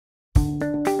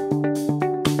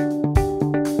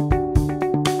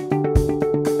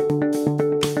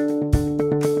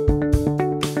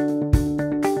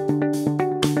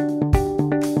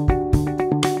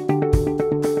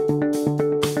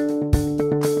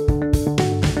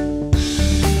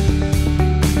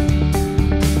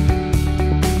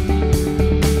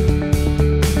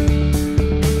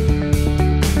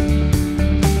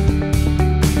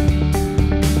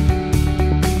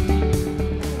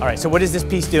so what is this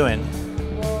piece doing?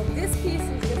 Well, this piece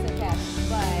is just a test,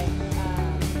 but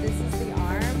this is the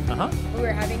arm. We were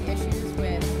having issues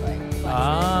with like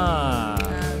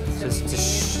flexing. So we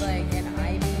used like an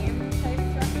I-beam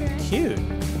type structure. Cute.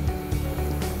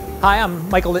 Hi, I'm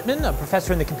Michael Littman, a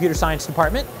professor in the computer science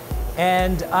department,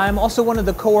 and I'm also one of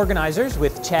the co-organizers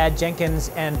with Chad Jenkins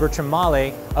and Bertram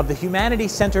Male of the Humanity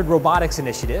Centered Robotics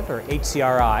Initiative, or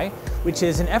HCRI, which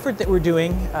is an effort that we're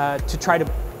doing to try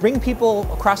to bring people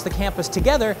across the campus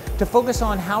together to focus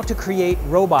on how to create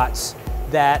robots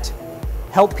that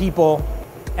help people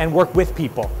and work with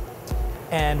people.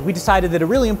 And we decided that a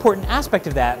really important aspect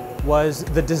of that was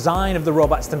the design of the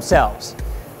robots themselves.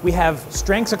 We have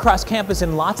strengths across campus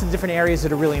in lots of different areas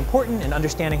that are really important in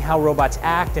understanding how robots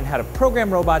act and how to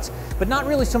program robots, but not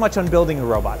really so much on building the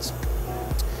robots.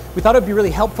 We thought it would be really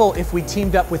helpful if we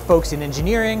teamed up with folks in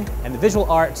engineering and the visual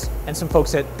arts and some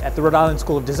folks at the Rhode Island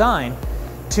School of Design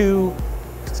to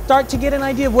start to get an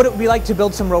idea of what it would be like to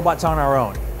build some robots on our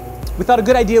own. We thought a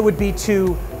good idea would be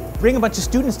to bring a bunch of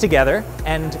students together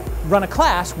and run a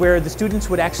class where the students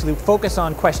would actually focus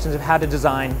on questions of how to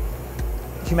design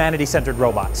humanity-centered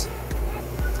robots.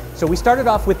 So we started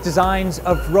off with designs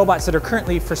of robots that are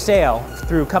currently for sale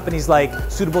through companies like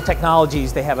Suitable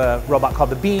Technologies. They have a robot called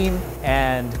the Beam,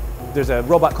 and there's a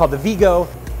robot called the Vigo.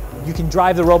 You can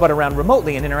drive the robot around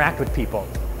remotely and interact with people.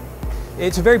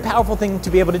 It's a very powerful thing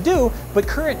to be able to do, but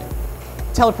current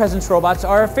telepresence robots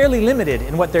are fairly limited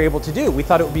in what they're able to do. We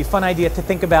thought it would be a fun idea to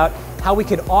think about how we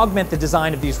could augment the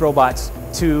design of these robots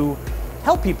to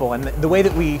help people, and the way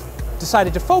that we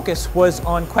decided to focus was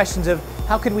on questions of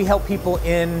how could we help people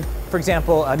in, for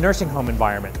example, a nursing home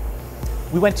environment.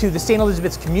 We went to the St.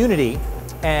 Elizabeth's community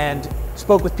and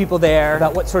spoke with people there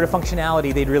about what sort of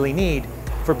functionality they'd really need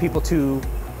for people to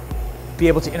be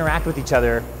able to interact with each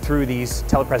other through these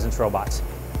telepresence robots.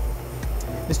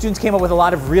 The students came up with a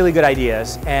lot of really good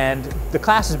ideas, and the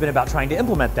class has been about trying to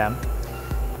implement them.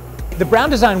 The Brown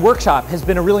Design Workshop has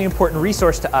been a really important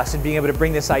resource to us in being able to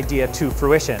bring this idea to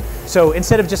fruition. So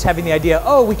instead of just having the idea,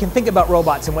 oh, we can think about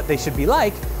robots and what they should be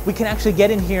like, we can actually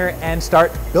get in here and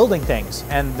start building things.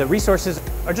 And the resources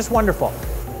are just wonderful.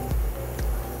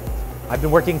 I've been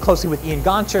working closely with Ian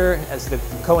Goncher as the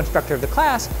co-instructor of the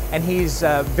class, and he's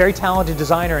a very talented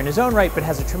designer in his own right, but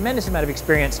has a tremendous amount of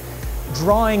experience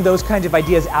drawing those kinds of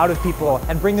ideas out of people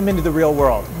and bring them into the real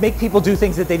world. Make people do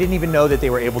things that they didn't even know that they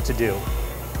were able to do.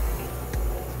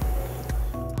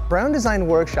 Brown Design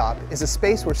Workshop is a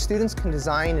space where students can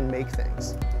design and make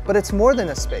things. But it's more than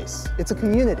a space. It's a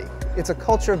community. It's a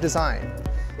culture of design.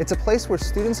 It's a place where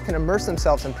students can immerse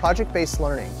themselves in project-based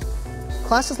learning.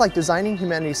 Classes like Designing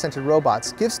Humanity-Centered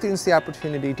Robots give students the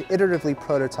opportunity to iteratively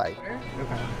prototype.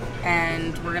 Okay.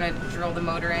 And we're going to drill the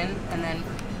motor in and then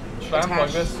should I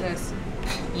unplug this?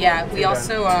 Yeah, we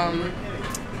also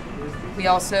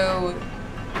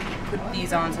put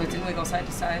these on so it didn't wiggle side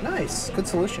to side. Nice, good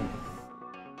solution.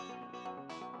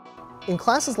 In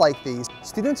classes like these,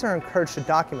 students are encouraged to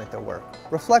document their work,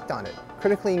 reflect on it,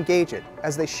 critically engage it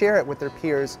as they share it with their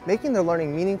peers, making their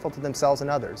learning meaningful to themselves and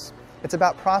others. It's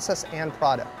about process and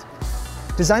product.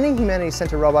 Designing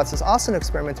Humanity-Centered Robots is also an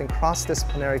experiment in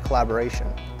cross-disciplinary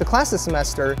collaboration. The class this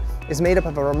semester is made up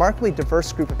of a remarkably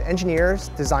diverse group of engineers,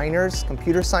 designers,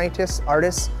 computer scientists,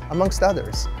 artists, amongst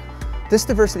others. This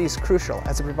diversity is crucial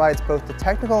as it provides both the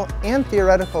technical and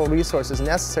theoretical resources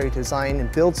necessary to design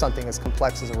and build something as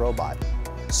complex as a robot.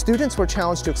 Students were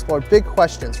challenged to explore big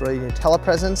questions relating to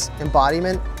telepresence,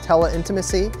 embodiment,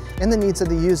 tele-intimacy, and the needs of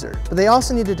the user. But they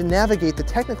also needed to navigate the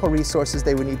technical resources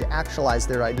they would need to actualize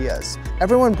their ideas.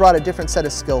 Everyone brought a different set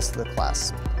of skills to the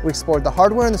class. We explored the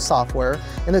hardware and the software,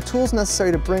 and the tools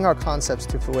necessary to bring our concepts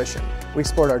to fruition. We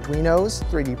explored Arduinos,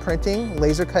 3D printing,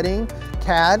 laser cutting,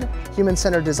 CAD,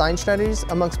 human-centered design strategies,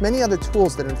 amongst many other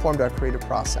tools that informed our creative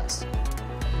process.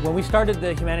 When we started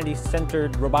the Humanity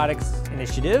Centered Robotics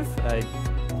Initiative,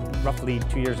 roughly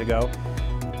 2 years ago,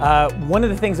 one of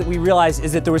the things that we realized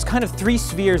is that there was kind of 3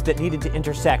 spheres that needed to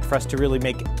intersect for us to really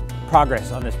make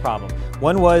progress on this problem.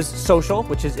 One was social,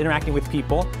 which is interacting with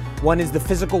people. One is the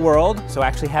physical world, so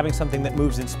actually having something that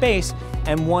moves in space.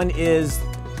 And one is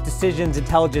decisions,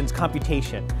 intelligence,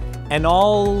 computation. And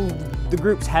all the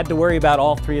groups had to worry about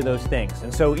all 3 of those things.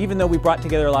 And so even though we brought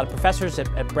together a lot of professors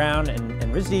at Brown and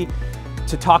RISD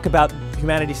to talk about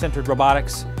humanity-centered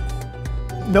robotics,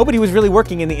 nobody was really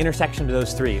working in the intersection of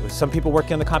those 3. It was some people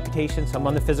working on the computation, some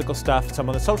on the physical stuff, some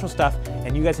on the social stuff,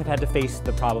 and you guys have had to face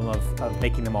the problem of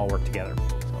making them all work together.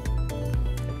 So,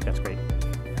 I think that's great.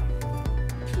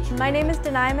 My name is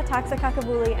Denai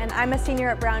Mataxa-Kakabuli, and I'm a senior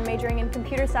at Brown majoring in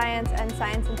computer science and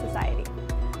science and society.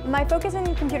 My focus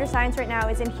in computer science right now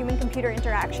is in human-computer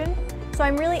interaction, so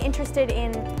I'm really interested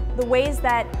in the the ways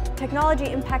that technology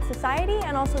impacts society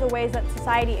and also the ways that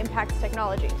society impacts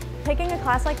technology. Taking a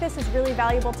class like this is really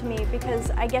valuable to me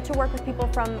because I get to work with people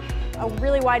from a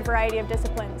really wide variety of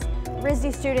disciplines.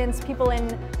 RISD students, people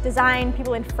in design,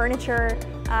 people in furniture,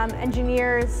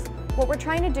 engineers. What we're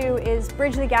trying to do is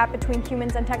bridge the gap between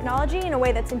humans and technology in a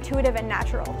way that's intuitive and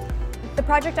natural. The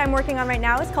project I'm working on right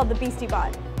now is called the Beastie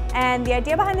Bot. And the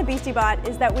idea behind the Beastie Bot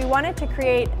is that we wanted to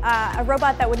create a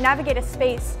robot that would navigate a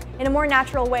space in a more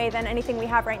natural way than anything we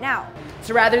have right now.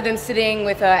 So rather than sitting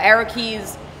with arrow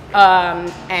keys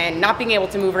and not being able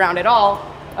to move around at all,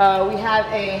 we have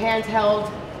a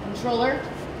handheld controller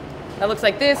that looks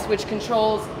like this, which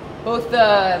controls both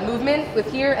the movement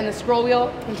with here and the scroll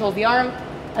wheel controls the arm,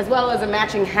 as well as a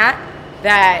matching hat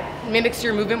that mimics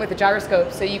your movement with the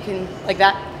gyroscope. So you can, like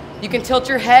that, you can tilt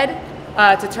your head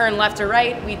to turn left or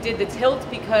right. We did the tilt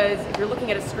because if you're looking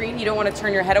at a screen, you don't want to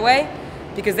turn your head away,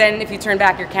 because then if you turn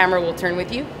back, your camera will turn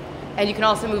with you. And you can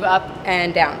also move up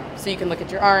and down. So you can look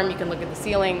at your arm, you can look at the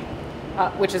ceiling,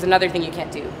 which is another thing you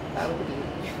can't do with the beam.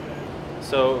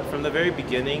 So from the very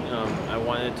beginning, I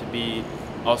wanted it to be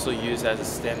also used as a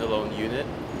standalone unit.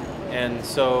 And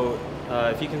so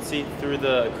if you can see through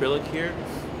the acrylic here,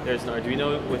 there's an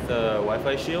Arduino with a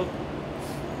Wi-Fi shield.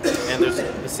 And there's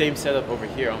the same setup over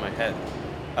here on my head.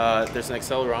 There's an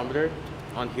accelerometer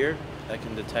on here that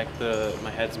can detect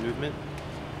my head's movement.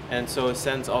 And so it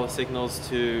sends all the signals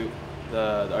to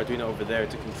the Arduino over there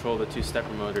to control the two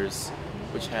stepper motors,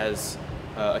 which has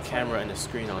a camera and a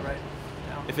screen on it.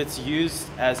 If it's used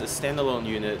as a standalone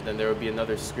unit, then there would be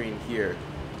another screen here,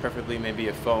 preferably maybe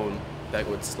a phone that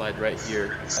would slide right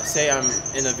here. Say I'm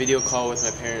in a video call with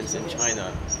my parents in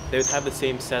China, they would have the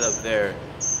same setup there,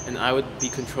 and I would be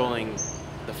controlling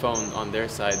the phone on their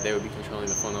side, they would be controlling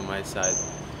the phone on my side.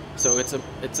 So it's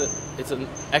an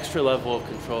extra level of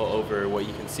control over what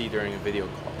you can see during a video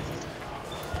call.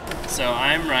 So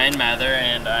I'm Ryan Mather,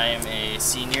 and I'm a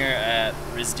senior at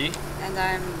RISD. And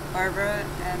I'm Barbara,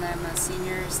 and I'm a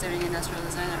senior studying industrial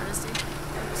design at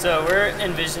RISD. So we're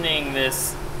envisioning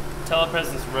this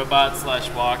telepresence robot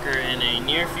 / walker in a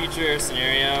near future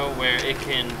scenario where it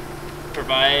can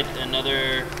provide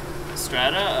another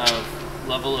strata of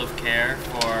level of care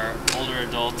for older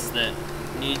adults that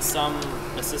need some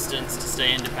assistance to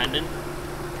stay independent.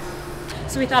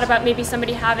 So we thought about maybe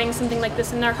somebody having something like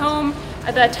this in their home.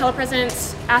 The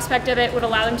telepresence aspect of it would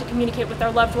allow them to communicate with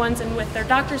their loved ones and with their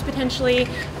doctors potentially.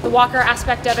 The walker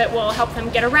aspect of it will help them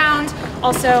get around.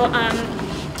 Also,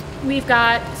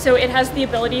 so it has the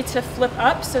ability to flip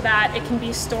up so that it can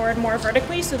be stored more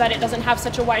vertically so that it doesn't have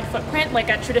such a wide footprint. Like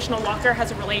a traditional walker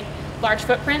has a really large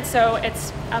footprint, so it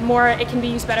can be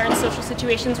used better in social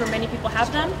situations where many people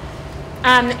have them.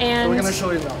 And so we're going to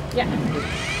show you now. Yeah.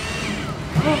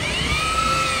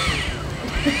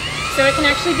 So it can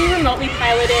actually be remotely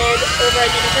piloted over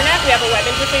the internet. We have a web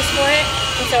interface for it,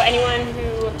 and so anyone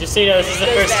who just so you know, this is the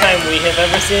first time we have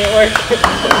ever seen it work.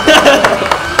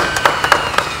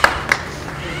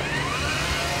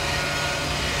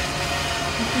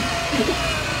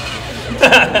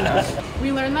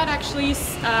 We learned that actually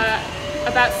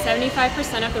about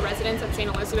 75% of the residents at St.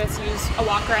 Elizabeth's use a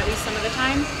walker at least some of the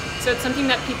time. So it's something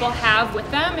that people have with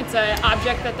them. It's an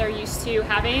object that they're used to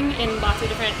having in lots of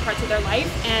different parts of their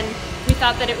life, and we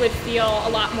thought that it would feel a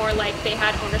lot more like they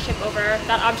had ownership over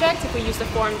that object if we used a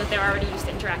form that they're already used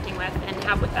to interacting with and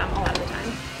have with them a lot of the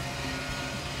time.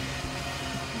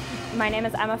 My name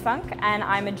is Emma Funk, and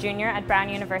I'm a junior at Brown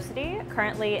University,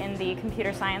 currently in the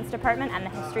computer science department and the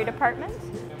history department.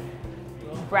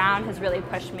 Brown has really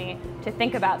pushed me to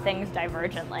think about things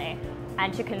divergently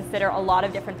and to consider a lot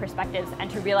of different perspectives and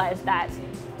to realize that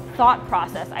thought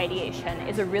process ideation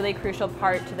is a really crucial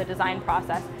part to the design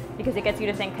process because it gets you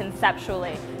to think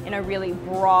conceptually in a really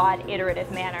broad,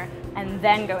 iterative manner and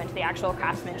then go into the actual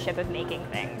craftsmanship of making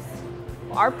things.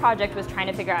 Our project was trying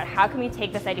to figure out how can we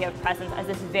take this idea of presence as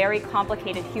this very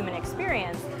complicated human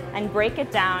experience and break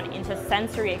it down into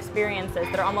sensory experiences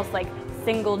that are almost like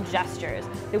single gestures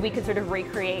that we could sort of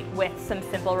recreate with some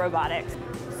simple robotics.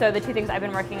 So the two things I've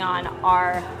been working on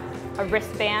are a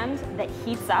wristband that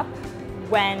heats up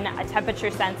when a temperature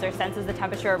sensor senses the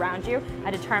temperature around you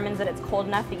and determines that it's cold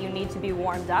enough that you need to be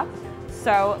warmed up.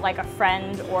 So like a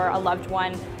friend or a loved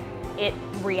one, it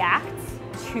reacts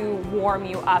to warm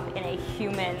you up in a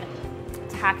human,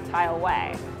 tactile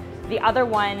way. The other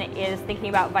one is thinking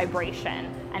about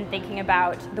vibration and thinking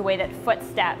about the way that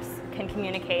footsteps can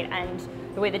communicate and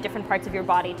the way that different parts of your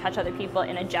body touch other people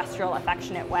in a gestural,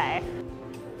 affectionate way.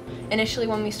 initially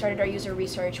when we started our user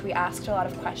research, we asked a lot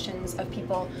of questions of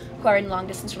people who are in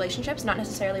long-distance relationships, not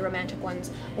necessarily romantic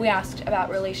ones. We asked about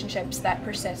relationships that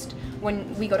persist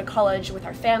when we go to college with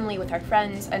our family, with our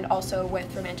friends, and also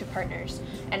with romantic partners,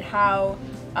 and how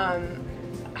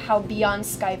beyond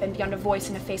Skype and beyond a voice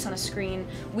and a face on a screen,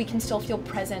 we can still feel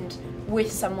present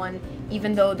with someone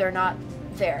even though they're not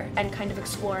there, and kind of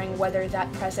exploring whether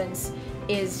that presence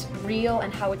is real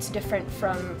and how it's different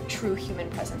from true human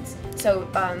presence. So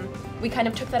we kind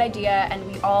of took that idea and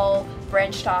we all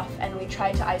branched off and we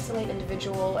tried to isolate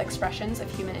individual expressions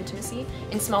of human intimacy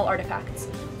in small artifacts.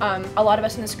 A lot of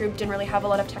us in this group didn't really have a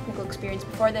lot of technical experience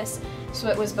before this, so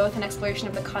it was both an exploration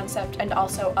of the concept and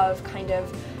also of kind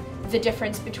of the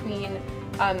difference between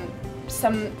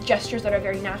some gestures that are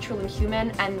very natural and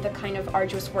human and the kind of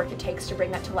arduous work it takes to bring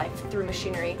that to life through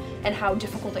machinery, and how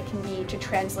difficult it can be to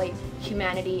translate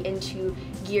humanity into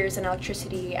gears and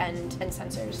electricity and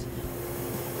sensors.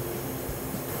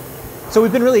 So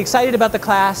we've been really excited about the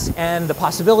class and the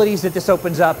possibilities that this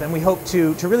opens up, and we hope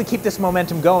to really keep this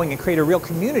momentum going and create a real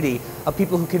community of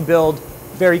people who can build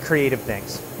very creative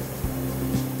things.